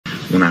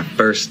when I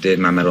first did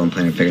my metal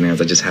implanted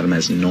fingernails, I just had them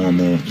as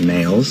normal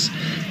nails,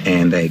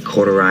 and they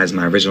cauterized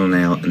my original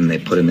nail and they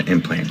put in the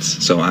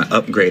implants. So I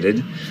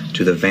upgraded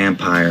to the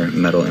vampire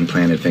metal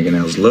implanted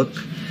fingernails look,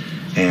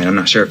 and I'm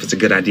not sure if it's a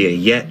good idea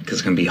yet because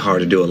it's going to be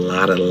hard to do a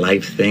lot of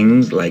life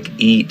things like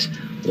eat,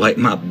 wipe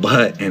my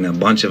butt, and a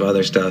bunch of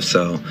other stuff.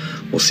 So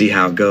we'll see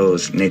how it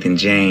goes. Nathan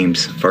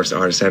James, first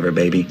artist ever,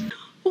 baby.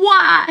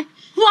 Why?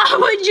 Why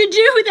would you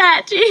do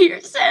that to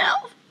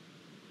yourself?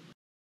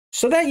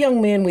 So that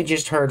young man we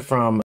just heard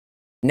from,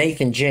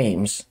 Nathan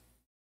James,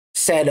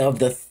 said of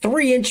the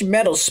 3-inch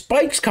metal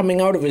spikes coming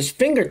out of his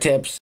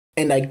fingertips,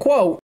 and I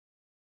quote,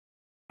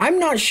 "I'm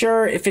not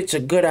sure if it's a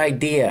good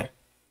idea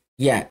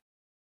yet."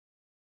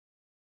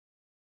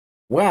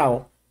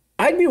 Well,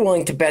 I'd be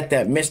willing to bet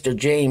that Mr.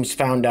 James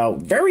found out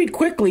very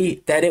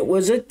quickly that it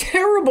was a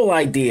terrible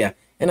idea,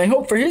 and I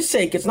hope for his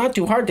sake it's not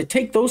too hard to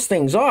take those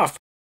things off.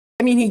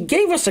 I mean, he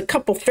gave us a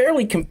couple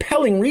fairly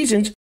compelling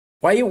reasons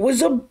why it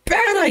was a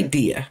bad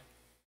idea.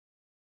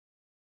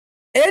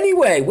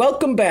 Anyway,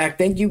 welcome back.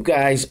 Thank you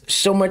guys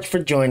so much for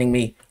joining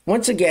me.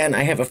 Once again,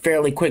 I have a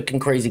fairly quick and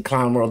crazy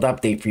Clown World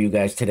update for you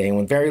guys today, and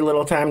with very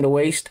little time to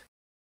waste,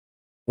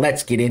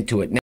 let's get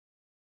into it now.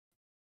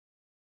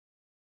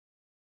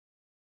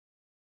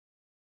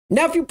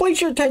 Now, if you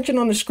place your attention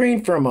on the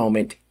screen for a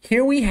moment,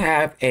 here we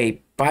have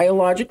a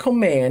biological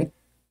man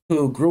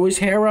who grew his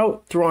hair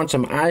out, threw on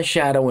some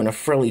eyeshadow and a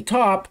frilly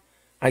top,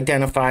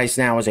 identifies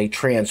now as a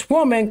trans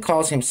woman,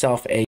 calls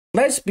himself a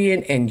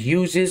lesbian, and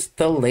uses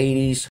the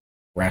ladies'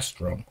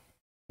 restroom.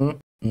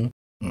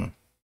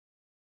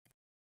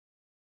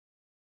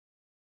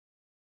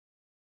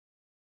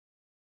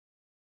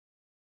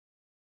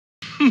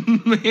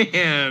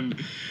 Man,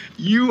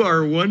 you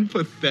are one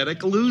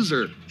pathetic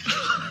loser.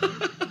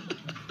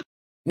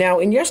 Now,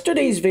 in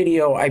yesterday's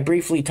video, I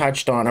briefly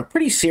touched on a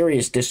pretty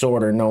serious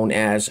disorder known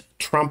as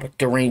Trump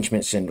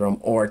Derangement Syndrome,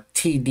 or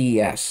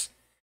TDS.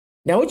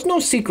 Now, it's no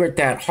secret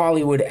that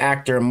Hollywood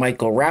actor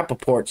Michael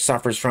Rapaport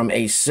suffers from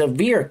a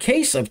severe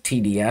case of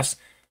TDS,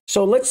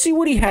 so let's see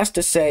what he has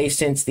to say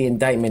since the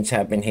indictments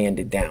have been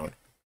handed down.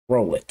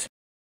 Roll it.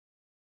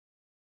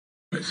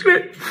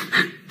 President,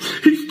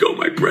 he's still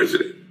my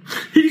president.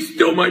 He's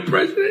still my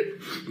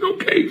president.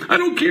 Okay, I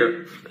don't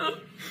care.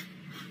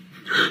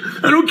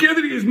 I don't care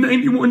that he has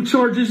 91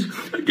 charges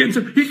against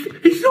him. He's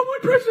still my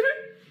president.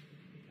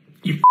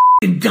 You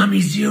f***ing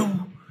dummies,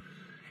 you.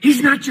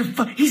 He's not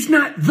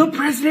the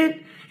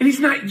president, and he's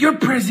not your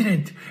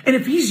president. And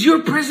if he's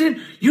your president,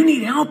 you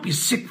need help, you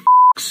sick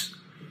f***s.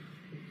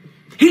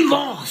 He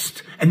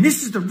lost. And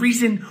this is the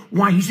reason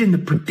why he's in the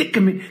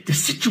predicament, the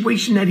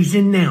situation that he's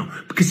in now.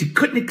 Because he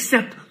couldn't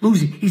accept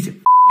losing. He's a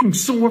f***ing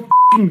sore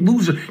f***ing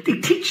loser. They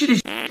teach you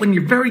this when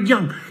you're very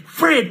young.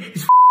 Fred,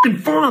 his f***ing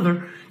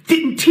father,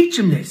 didn't teach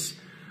him this.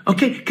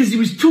 Okay? Because he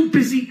was too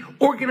busy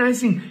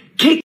organizing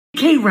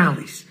KKK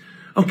rallies.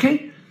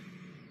 Okay?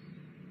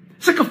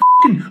 It's like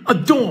a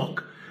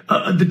dog.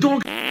 The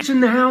dog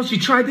in the house. You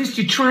try this,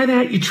 you try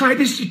that, you try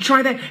this, you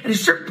try that. At a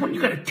certain point,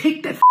 you got to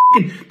take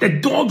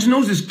that dog's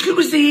nose, as cute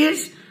as he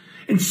is,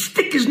 and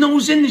stick his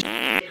nose in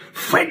the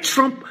Fred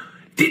Trump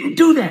didn't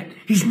do that.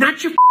 He's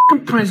not your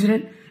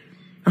president.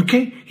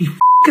 Okay? He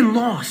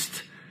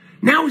lost.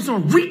 Now he's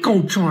on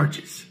RICO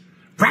charges.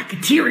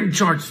 Racketeering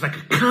charges like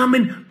a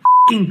common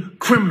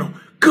criminal.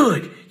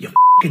 Good. You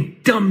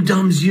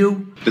dum-dums,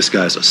 you. This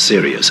guy's a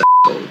serious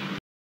asshole.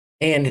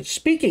 And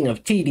speaking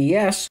of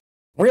TDS,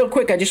 real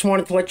quick, I just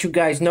wanted to let you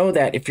guys know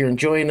that if you're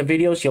enjoying the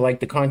videos, you like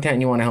the content,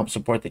 and you want to help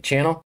support the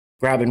channel,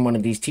 grabbing one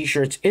of these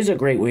t-shirts is a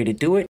great way to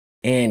do it.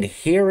 And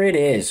here it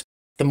is,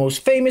 the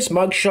most famous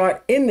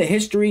mugshot in the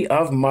history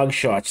of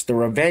mugshots, the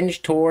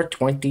Revenge Tour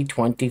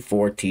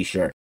 2024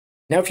 t-shirt.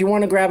 Now, if you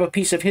want to grab a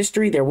piece of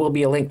history, there will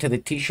be a link to the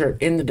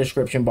t-shirt in the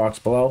description box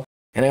below.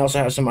 And I also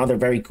have some other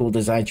very cool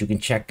designs you can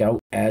check out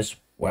as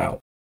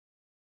well.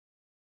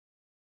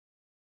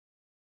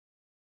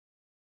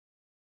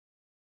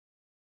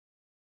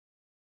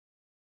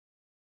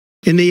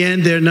 In the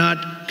end, they're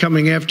not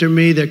coming after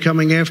me, they're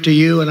coming after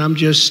you, and I'm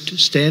just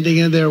standing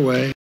in their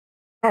way.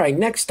 All right,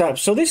 next up.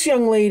 So this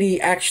young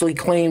lady actually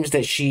claims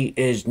that she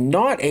is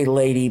not a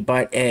lady,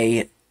 but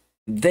a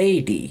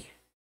they-dee.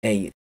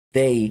 A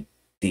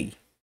they-dee.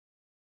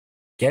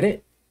 Get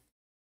it?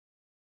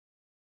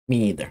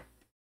 Me either.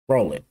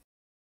 Roll it.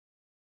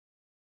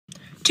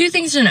 Two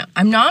things to know.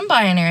 I'm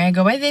non-binary. I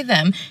go by they,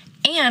 them.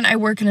 And I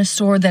work in a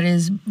store that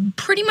is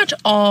pretty much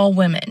all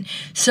women.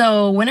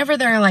 So whenever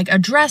they're like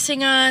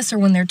addressing us or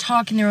when they're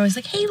talking, they're always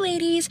like, hey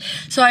ladies.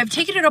 So I've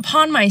taken it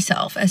upon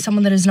myself as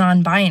someone that is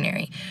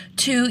non-binary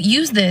to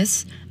use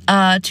this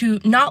to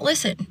not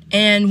listen.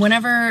 And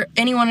whenever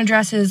anyone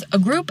addresses a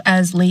group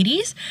as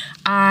ladies,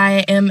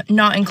 I am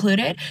not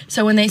included.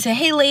 So when they say,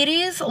 hey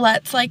ladies,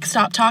 let's like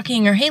stop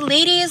talking, or hey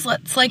ladies,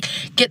 let's like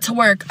get to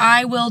work,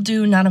 I will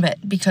do none of it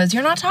because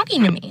you're not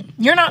talking to me.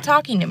 You're not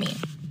talking to me.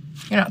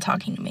 You're not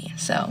talking to me,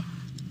 so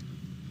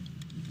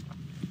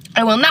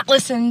I will not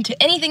listen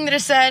to anything that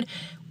is said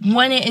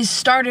when it is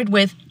started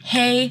with,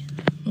 hey,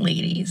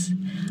 ladies.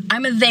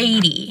 I'm a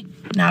they-dee,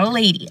 not a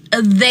lady,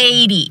 a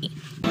they-dee.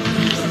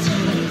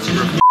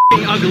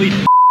 ugly.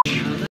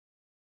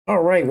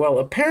 All right, well,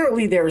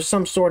 apparently there is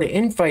some sort of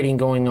infighting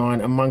going on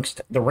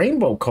amongst the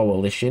Rainbow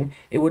Coalition.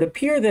 It would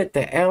appear that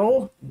the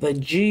L, the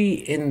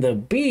G, and the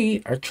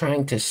B are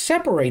trying to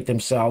separate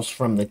themselves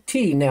from the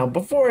T. Now,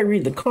 before I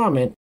read the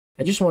comment,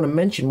 I just want to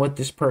mention what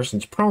this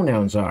person's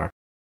pronouns are.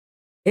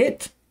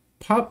 It,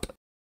 pup,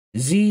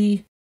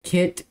 Z,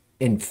 kit,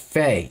 and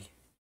Faye.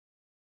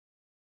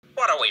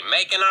 What are we,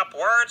 making up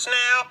words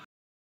now?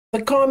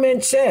 The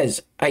comment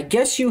says, I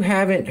guess you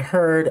haven't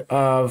heard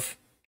of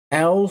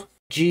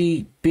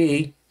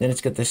LGB, then it's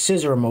got the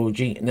scissor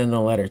emoji, and then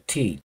the letter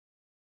T.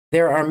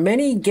 There are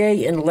many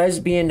gay and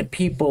lesbian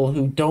people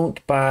who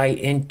don't buy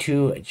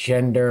into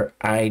gender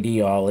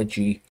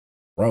ideology.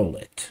 Roll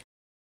it.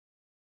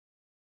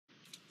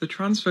 The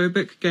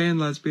transphobic gay and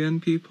lesbian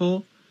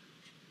people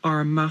are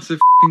a massive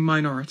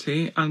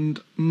minority,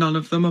 and none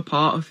of them are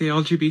part of the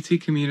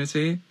LGBT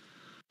community.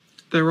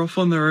 They're off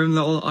on their own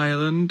little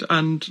island,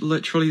 and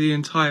literally the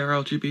entire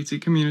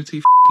LGBT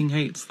community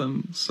hates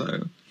them,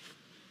 so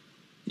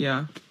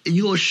yeah. In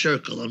your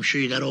circle, I'm sure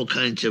you got all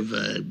kinds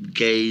of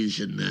gays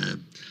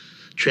and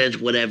trans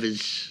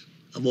whatevers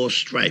of all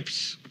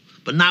stripes,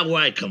 but not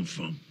where I come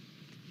from.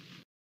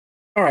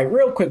 All right,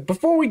 real quick,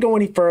 before we go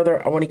any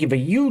further, I want to give a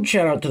huge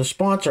shout out to the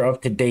sponsor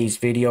of today's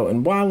video,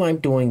 and while I'm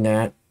doing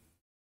that,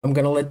 I'm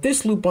going to let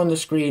this loop on the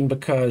screen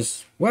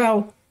because,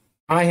 well,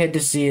 I had to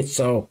see it,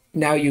 so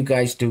now you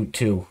guys do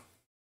too.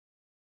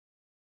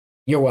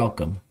 You're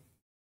welcome.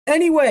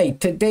 Anyway,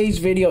 today's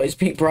video is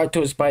being brought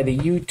to us by the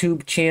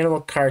YouTube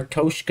channel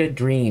Kartoshka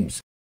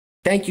Dreams.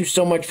 Thank you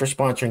so much for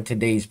sponsoring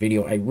today's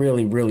video. I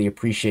really, really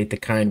appreciate the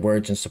kind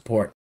words and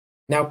support.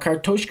 Now,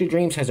 Kartoshka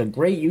Dreams has a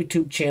great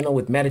YouTube channel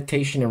with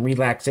meditation and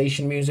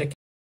relaxation music,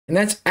 and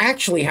that's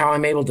actually how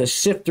I'm able to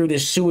sift through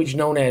this sewage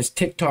known as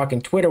TikTok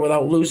and Twitter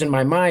without losing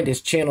my mind,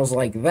 is channels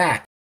like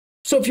that.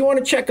 So if you want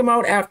to check them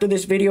out after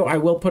this video, I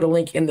will put a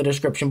link in the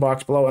description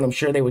box below, and I'm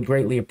sure they would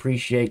greatly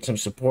appreciate some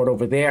support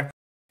over there.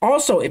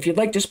 Also, if you'd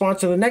like to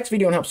sponsor the next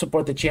video and help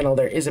support the channel,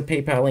 there is a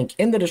PayPal link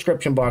in the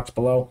description box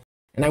below,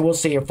 and I will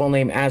say your full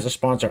name as a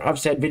sponsor of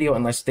said video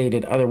unless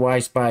stated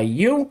otherwise by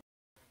you.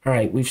 All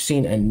right, we've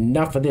seen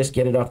enough of this.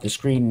 Get it off the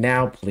screen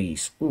now,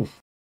 please. Oof.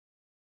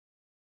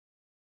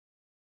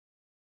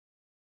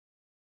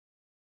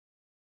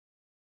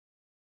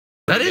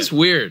 That is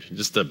weird.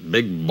 Just a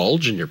big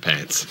bulge in your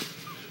pants.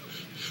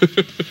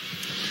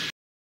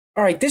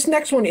 All right, this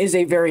next one is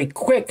a very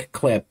quick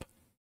clip.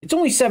 It's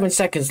only 7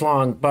 seconds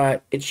long,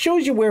 but it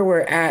shows you where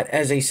we're at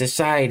as a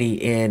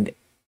society, and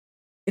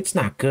it's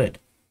not good.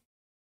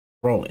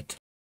 Roll it.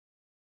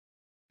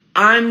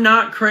 I'm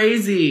not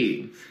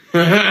crazy.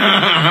 I'm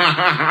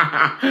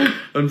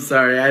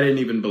sorry, I didn't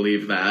even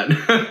believe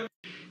that.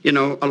 You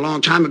know, a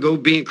long time ago,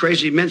 being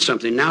crazy meant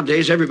something.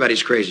 Nowadays,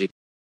 everybody's crazy.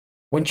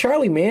 When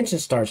Charlie Manson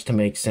starts to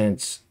make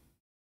sense,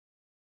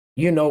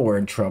 you know we're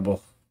in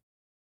trouble.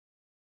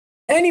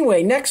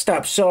 Anyway, next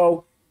up,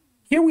 so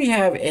here we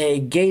have a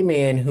gay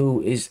man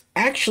who is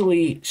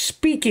actually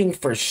speaking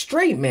for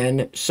straight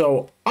men,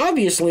 so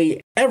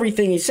obviously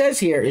everything he says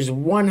here is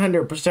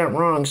 100%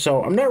 wrong,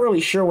 so I'm not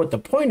really sure what the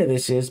point of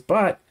this is,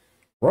 but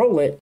roll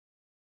it.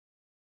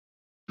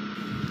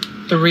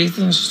 The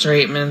reason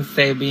straight men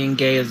say being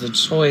gay is a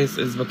choice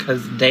is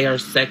because they are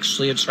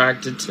sexually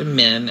attracted to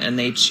men and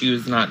they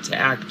choose not to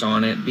act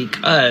on it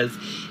because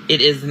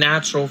it is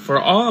natural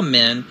for all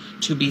men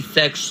to be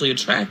sexually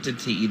attracted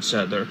to each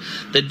other.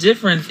 The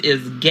difference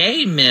is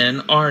gay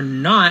men are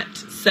not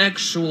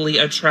sexually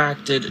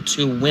attracted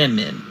to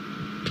women,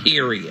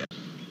 period.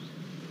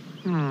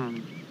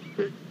 You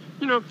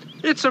know,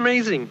 it's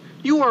amazing.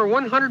 You are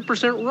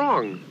 100%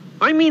 wrong.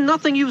 I mean,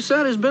 nothing you've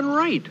said has been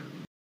right.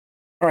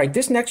 All right,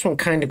 this next one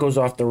kind of goes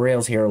off the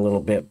rails here a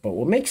little bit, but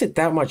what makes it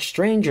that much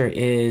stranger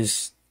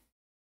is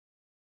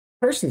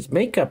person's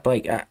makeup,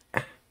 like,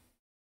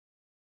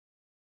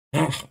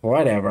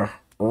 whatever.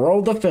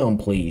 Roll the film,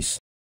 please.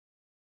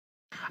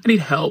 I need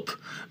help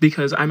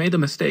because I made the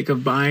mistake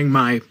of buying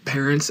my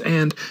parents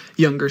and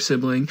younger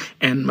sibling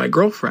and my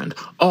girlfriend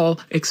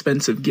all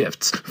expensive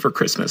gifts for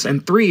Christmas.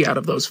 And 3 out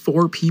of those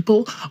 4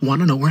 people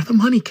want to know where the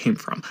money came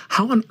from.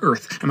 How on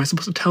earth am I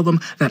supposed to tell them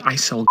that I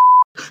sell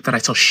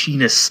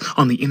sheeness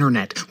on the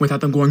internet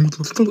without them going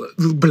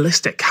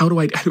ballistic? How do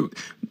I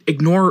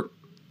ignore?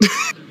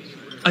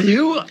 Are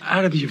you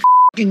out of your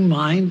f***ing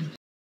mind?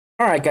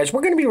 All right, guys,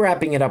 we're going to be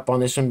wrapping it up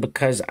on this one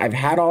because I've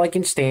had all I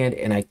can stand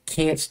and I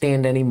can't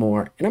stand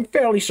anymore. And I'm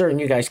fairly certain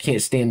you guys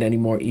can't stand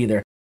anymore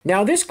either.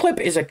 Now, this clip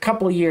is a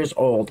couple years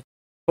old,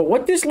 but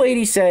what this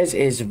lady says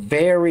is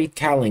very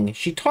telling.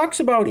 She talks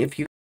about if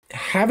you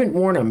haven't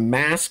worn a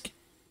mask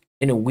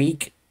in a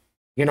week,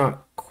 you're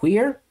not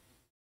queer.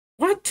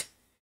 What?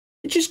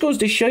 It just goes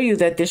to show you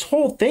that this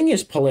whole thing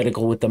is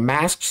political with the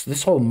masks,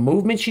 this whole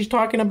movement she's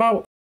talking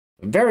about.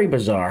 Very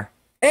bizarre.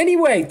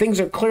 Anyway, things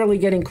are clearly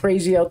getting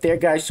crazy out there,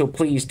 guys, so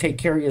please take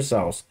care of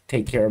yourselves.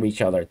 Take care of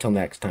each other. Till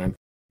next time.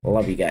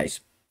 Love you guys.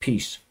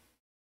 Peace.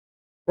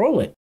 Roll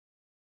it.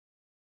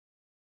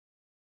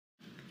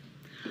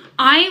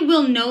 I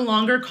will no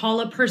longer call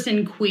a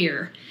person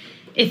queer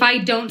if I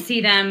don't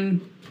see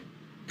them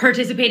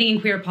participating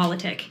in queer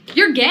politic.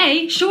 You're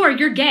gay, sure,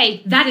 you're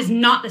gay. That is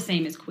not the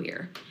same as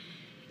queer.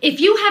 If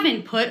you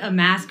haven't put a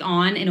mask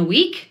on in a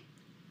week,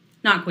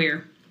 not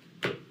queer.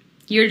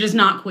 You're just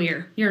not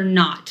queer. You're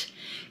not.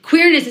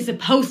 Queerness is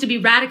supposed to be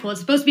radical. It's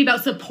supposed to be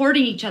about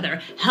supporting each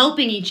other,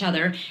 helping each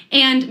other,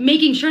 and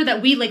making sure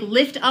that we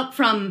lift up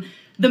from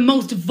the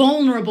most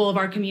vulnerable of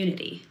our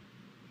community.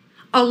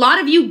 A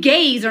lot of you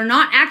gays are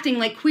not acting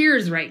like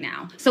queers right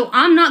now, so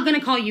I'm not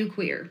gonna call you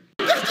queer.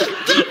 That's the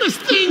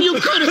dumbest thing you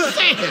could have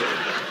said.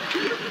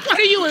 What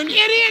are you, an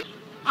idiot?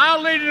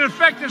 I'll lead an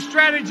effective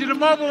strategy to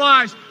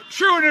mobilize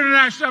true and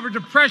international effort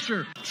to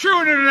pressure. True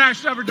and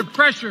international effort to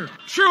pressure.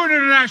 True and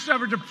international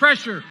effort to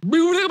pressure.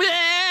 Do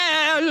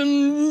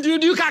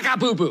caca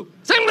poo poo.